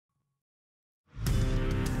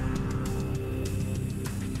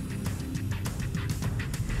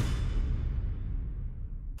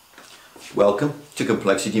Welcome to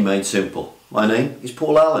Complexity Made Simple. My name is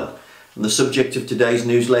Paul Allen and the subject of today's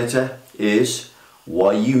newsletter is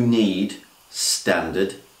why you need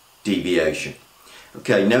standard deviation.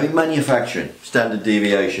 Okay, now in manufacturing, standard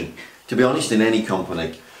deviation, to be honest, in any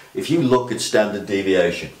company, if you look at standard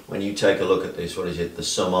deviation, when you take a look at this, what is it, the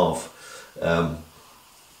sum of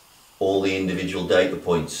all the individual data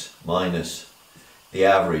points minus the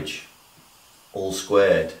average, all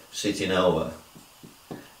squared, sitting over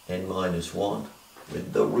n minus 1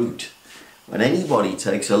 with the root. When anybody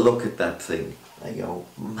takes a look at that thing, they go,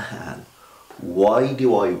 man, why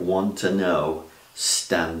do I want to know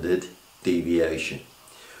standard deviation?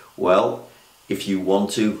 Well, if you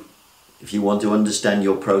want to understand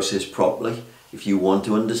your process properly, if you want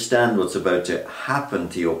to understand what's about to happen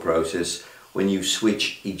to your process when you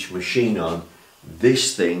switch each machine on,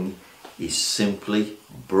 this thing is simply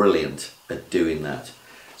brilliant at doing that.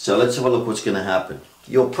 So let's have a look what's going to happen.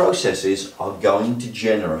 Your processes are going to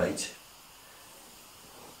generate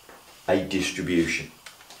a distribution.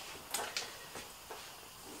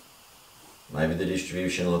 Maybe the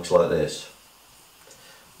distribution looks like this.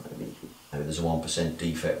 Maybe there's a 1%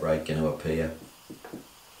 defect rate going to appear,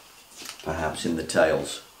 perhaps in the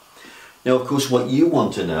tails. Now, of course, what you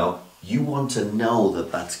want to know that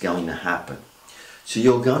that's going to happen. So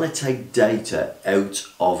you're going to take data out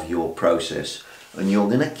of your process and you're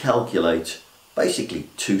going to calculate basically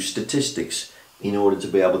two statistics in order to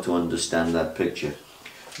be able to understand that picture.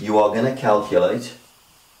 You are going to calculate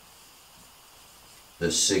the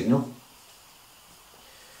signal,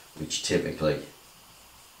 which typically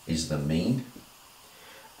is the mean,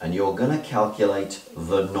 and you're going to calculate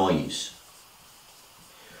the noise,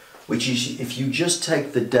 which is, if you just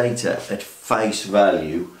take the data at face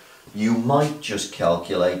value, you might just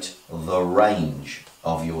calculate the range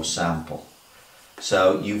of your sample.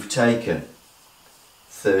 So you've taken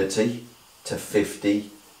 30 to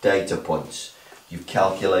 50 data points. You've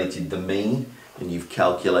calculated the mean and you've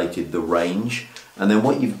calculated the range, and then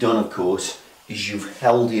what you've done, of course, is you've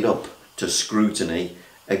held it up to scrutiny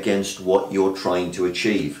against what you're trying to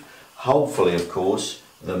achieve. Hopefully, of course,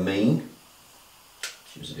 the mean,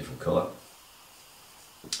 choose a different colour,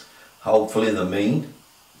 hopefully the mean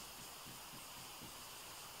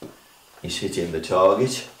is hitting the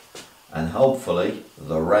target, and hopefully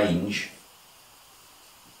the range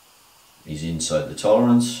is inside the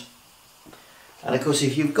tolerance. And of course,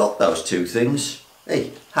 if you've got those two things,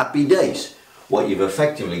 hey, happy days. What you've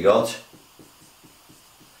effectively got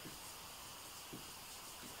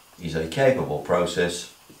is a capable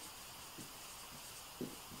process,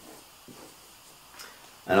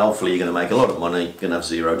 and hopefully you're going to make a lot of money, you're going to have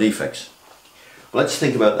zero defects. Let's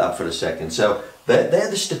think about that for a second. So they're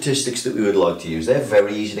the statistics that we would like to use. They're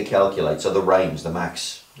very easy to calculate. So the range, the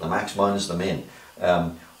max minus the min.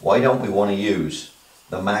 Why don't we want to use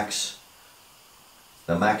the max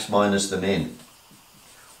minus the min?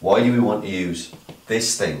 Why do we want to use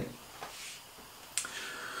this thing?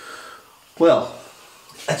 Well,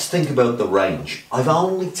 let's think about the range. I've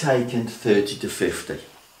only taken 30 to 50.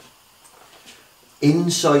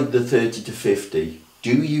 Inside the 30 to 50,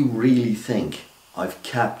 do you really think I've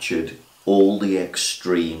captured all the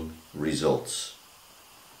extreme results?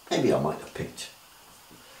 Maybe I might have picked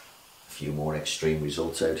a few more extreme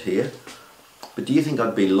results out here, but do you think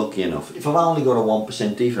I'd be lucky enough? If I've only got a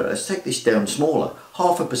 1% defect, let's take this down smaller,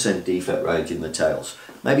 0.5% defect rate in the tails,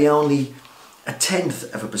 maybe only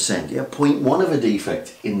 0.1%, yeah, 0.1 of a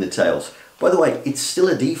defect in the tails. By the way, it's still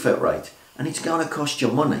a defect rate and it's going to cost you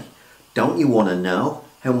money. Don't you want to know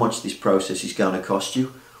how much this process is going to cost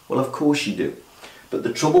you? Well, of course you do. But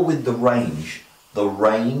the trouble with the range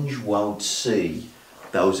won't see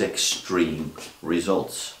those extreme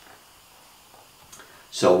results.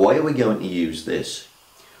 So why are we going to use this?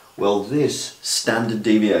 Well, this standard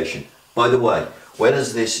deviation, by the way,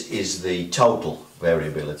 whereas this is the total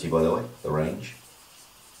variability, by the way, the range,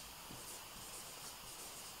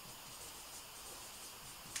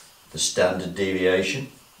 the standard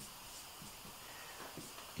deviation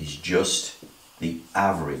is just the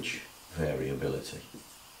average variability.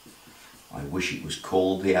 I wish it was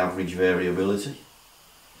called the average variability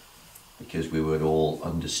because we would all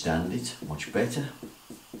understand it much better.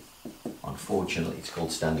 Unfortunately, it's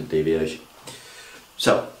called standard deviation.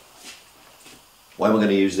 So, why am I going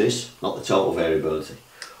to use this? Not the total variability.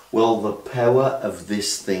 Well, the power of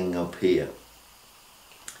this thing up here,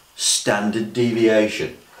 standard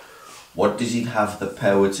deviation, what does it have the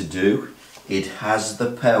power to do? It has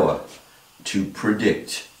the power to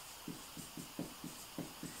predict.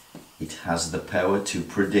 It has the power to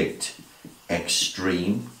predict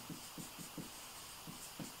extreme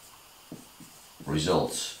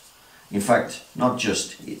results. In fact, not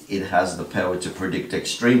just it has the power to predict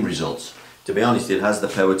extreme results. To be honest, it has the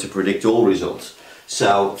power to predict all results.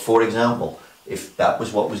 So, for example, if that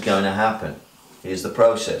was what was going to happen, here's the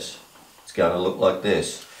process. It's going to look like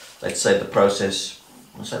this. Let's say the process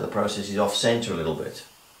is off center a little bit.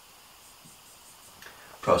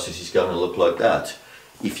 Process is going to look like that.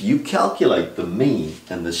 If you calculate the mean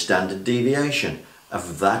and the standard deviation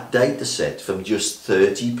of that data set from just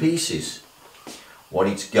 30 pieces, what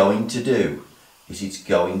it's going to do is it's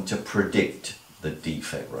going to predict the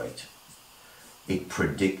defect rate. It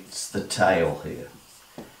predicts the tail here.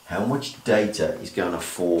 How much data is going to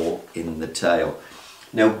fall in the tail.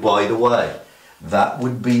 Now, by the way, that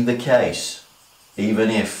would be the case even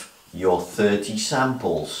if your 30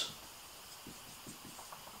 samples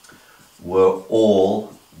were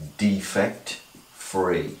all defect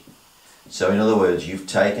free. So in other words, you've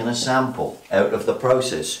taken a sample out of the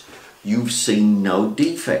process, you've seen no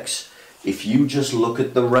defects. If you just look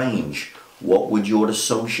at the range, what would your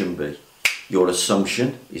assumption be? Your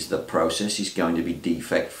assumption is the process is going to be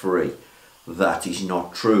defect free. That is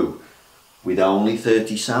not true. With only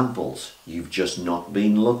 30 samples, you've just not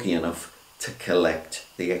been lucky enough to collect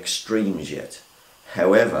the extremes yet.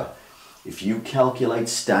 However, if you calculate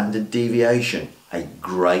standard deviation, a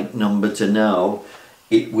great number to know,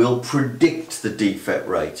 it will predict the defect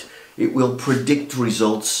rate. It will predict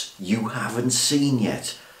results you haven't seen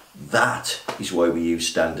yet. That is why we use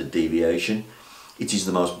standard deviation. It is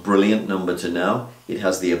the most brilliant number to know. It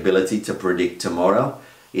has the ability to predict tomorrow.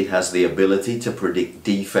 It has the ability to predict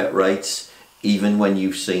defect rates even when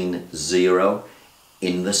you've seen zero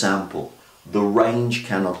in the sample. The range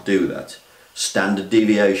cannot do that. Standard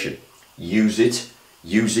deviation, use it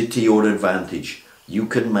to your advantage. You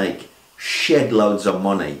can make shed loads of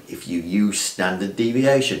money if you use standard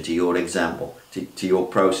deviation to your example, to your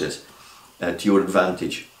process, to your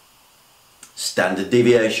advantage. Standard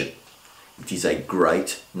deviation. It is a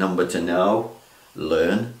great number to know.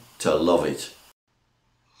 Learn to love it.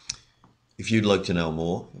 If you'd like to know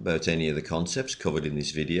more about any of the concepts covered in this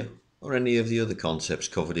video, or any of the other concepts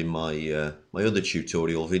covered in my other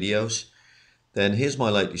tutorial videos, then here's my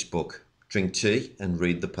latest book, Drink Tea and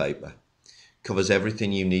Read the Paper. Covers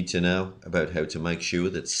everything you need to know about how to make sure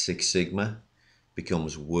that Six Sigma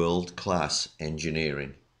becomes world-class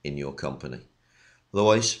engineering in your company.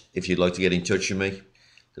 Otherwise, if you'd like to get in touch with me, a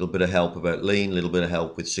little bit of help about Lean, a little bit of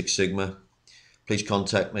help with Six Sigma, please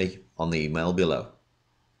contact me on the email below.